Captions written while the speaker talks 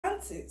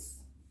panties.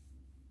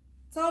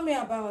 Tell me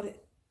about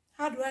it.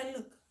 How do I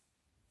look?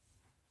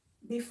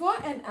 Before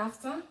and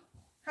after,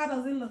 how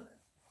does it look?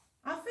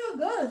 I feel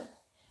good.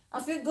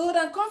 I feel good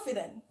and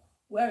confident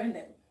wearing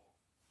them.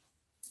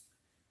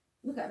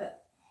 Look at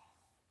that.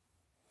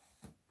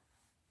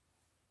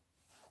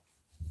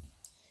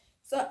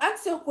 So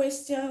ask your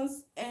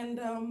questions and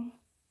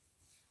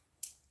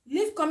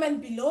leave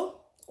comment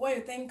below what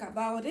you think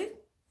about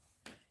it.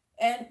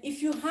 And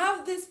if you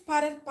have these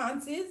padded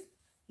panties,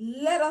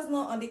 let us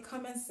know on the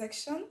comment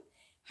section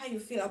how you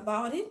feel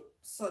about it,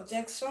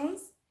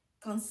 suggestions,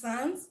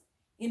 concerns,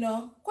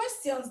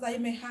 questions that you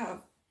may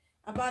have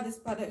about this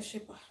padded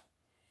shaper.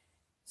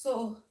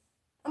 So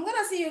I'm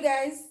gonna see you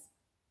guys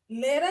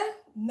later.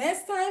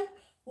 Next time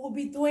we'll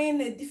be doing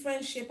a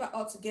different shaper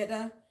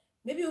altogether.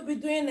 Maybe we'll be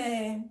doing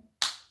a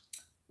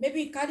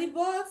Cardi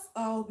bots,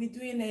 or we'll be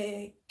doing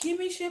a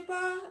Kimmy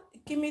shaper,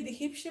 Kimmy the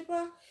hip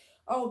shaper,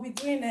 or we'll be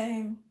doing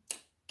a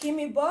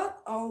Kimmy bot,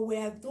 or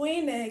we're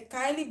doing a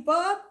Kylie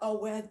bot,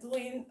 or we're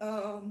doing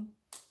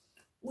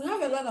we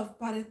have a lot of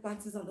padded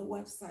panties on the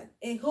website,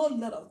 a whole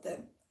lot of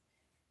them.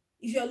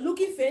 If you're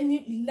looking for any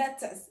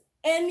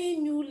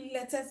new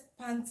latest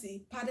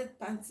panty, padded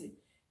panty,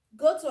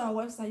 go to our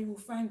website, you will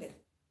find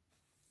it.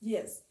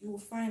 Yes, you will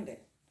find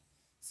it.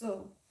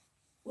 So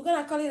we're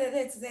gonna call it a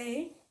day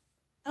today.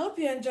 I hope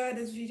you enjoyed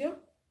this video.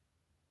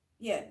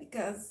 Yeah,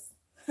 because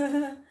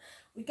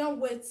we can't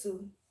wait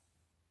to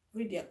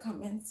read your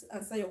comments,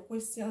 answer your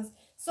questions.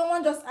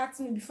 Someone just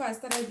asked me before I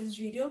started this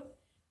video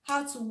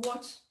how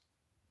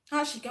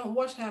she can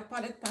wash her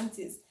padded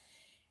panties.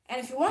 And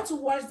if you want to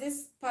wash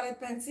this padded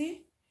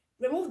panty,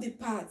 remove the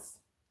pads.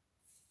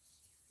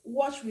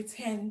 Wash with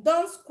hand.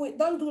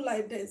 Don't do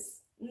like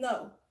this.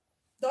 No,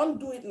 don't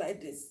do it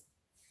like this.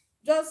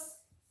 Just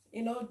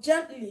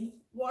gently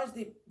wash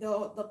the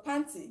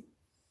panty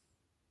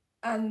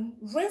and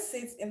rinse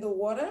it in the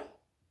water.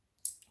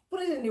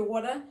 Put it in the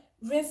water,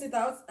 rinse it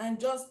out, and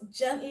just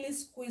gently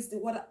squeeze the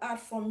water out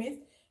from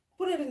it.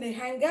 Put it in the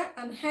hanger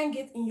and hang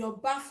it in your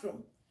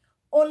bathroom.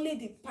 Only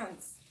the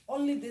pants,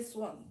 only this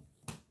one,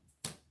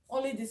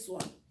 only this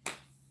one.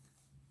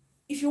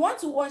 If you want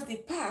to wash the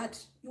pad,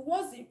 you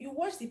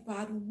wash the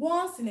pad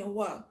once in a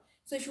while.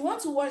 So if you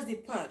want to wash the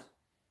pad,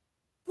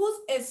 put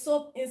a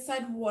soap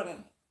inside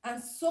water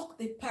and soak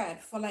the pad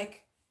for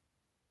like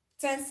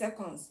 10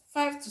 seconds,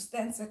 5 to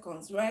 10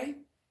 seconds, right?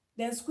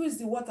 Then squeeze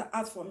the water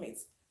out from it.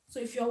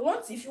 So if you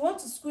want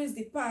to squeeze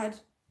the pad,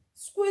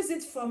 squeeze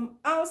it from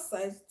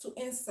outside to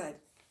inside.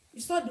 You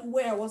saw the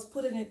way I was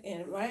putting it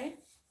in, right?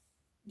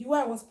 The way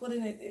I was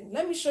putting it in.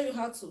 Let me show you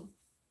how to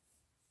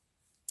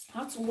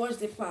wash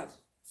the pad.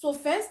 So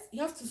first, you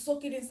have to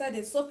soak it inside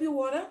the soapy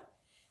water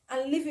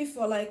and leave it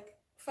for like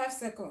 5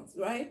 seconds,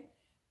 right?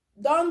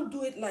 Don't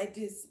do it like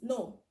this.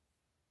 No.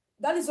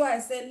 That is why I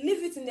said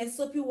leave it in the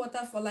soapy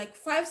water for like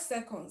 5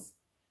 seconds.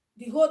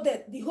 The whole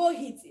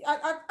heat.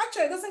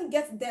 Actually, it doesn't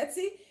get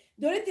dirty.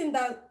 The only thing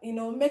that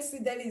makes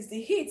it dirty is the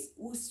heat.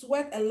 We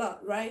sweat a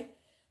lot, right?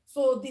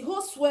 So the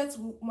whole sweat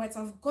might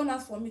have gone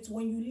out from it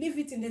when you leave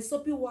it in the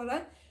soapy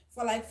water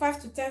for like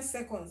 5 to 10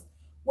 seconds.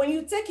 When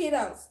you take it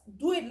out,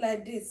 do it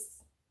like this.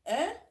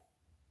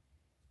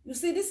 You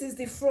see, this is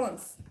the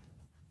front.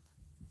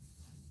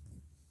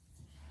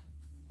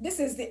 This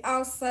is the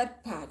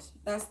outside part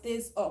that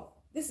stays up.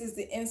 This is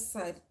the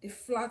inside, the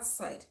flat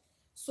side.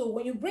 So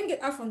when you bring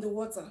it out from the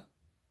water,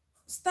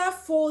 start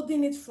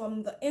folding it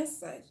from the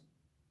inside,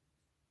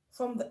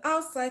 from the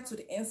outside to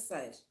the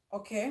inside,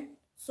 okay?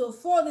 So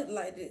fold it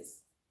like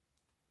this.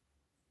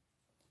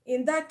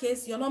 In that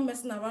case, you're not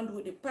messing around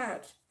with the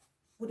pad,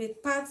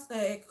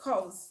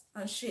 curves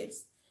and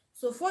shapes.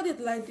 So fold it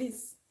like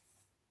this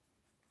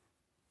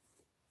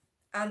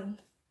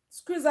and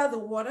squeeze out the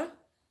water.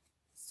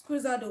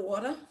 Squeeze out the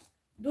water.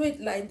 Do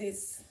it like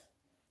this.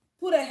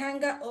 Put a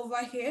hanger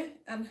over here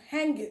and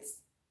hang it.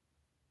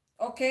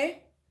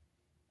 Okay?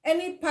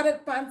 Any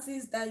padded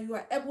panties that you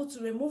are able to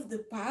remove the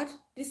pad,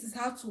 this is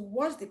how to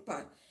wash the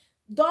pad.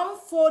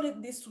 Don't fold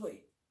it this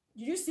way.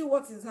 Do you see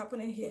what is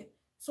happening here?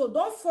 So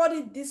don't fold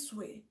it this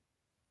way.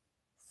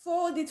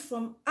 Fold it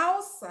from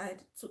outside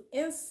to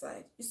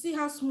inside. You see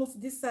how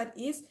smooth this side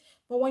is?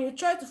 But when you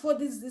try to fold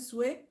this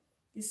way,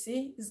 you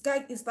see, it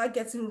starts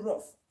getting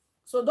rough.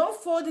 So don't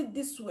fold it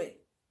this way.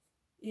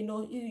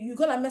 You're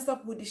going to mess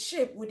up with the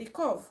shape, with the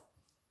curve.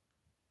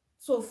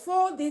 So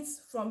fold it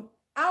from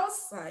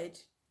outside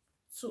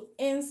to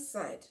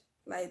inside,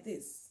 like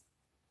this.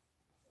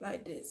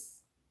 Like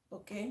this.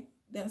 Okay?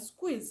 Then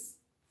squeeze.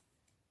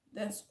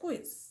 Then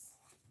squeeze.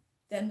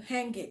 Then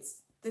hang it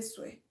this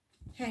way.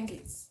 Hang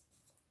it.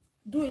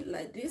 Do it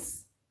like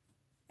this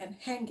and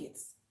hang it.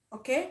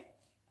 Okay?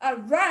 All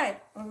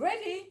right.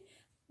 Already.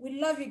 We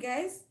love you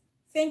guys.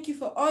 Thank you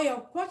for all your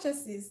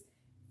purchases.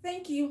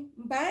 Thank you.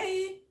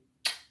 Bye.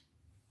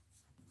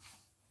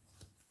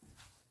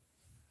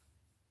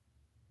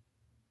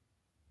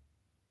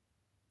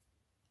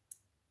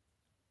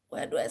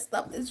 Where do I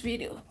stop this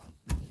video?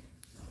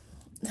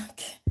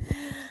 Okay.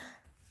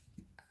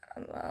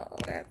 Now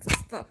I have to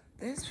stop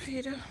this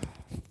video.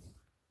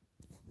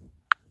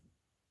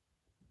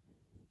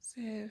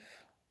 Save.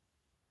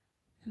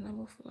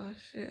 Enable flash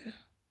share.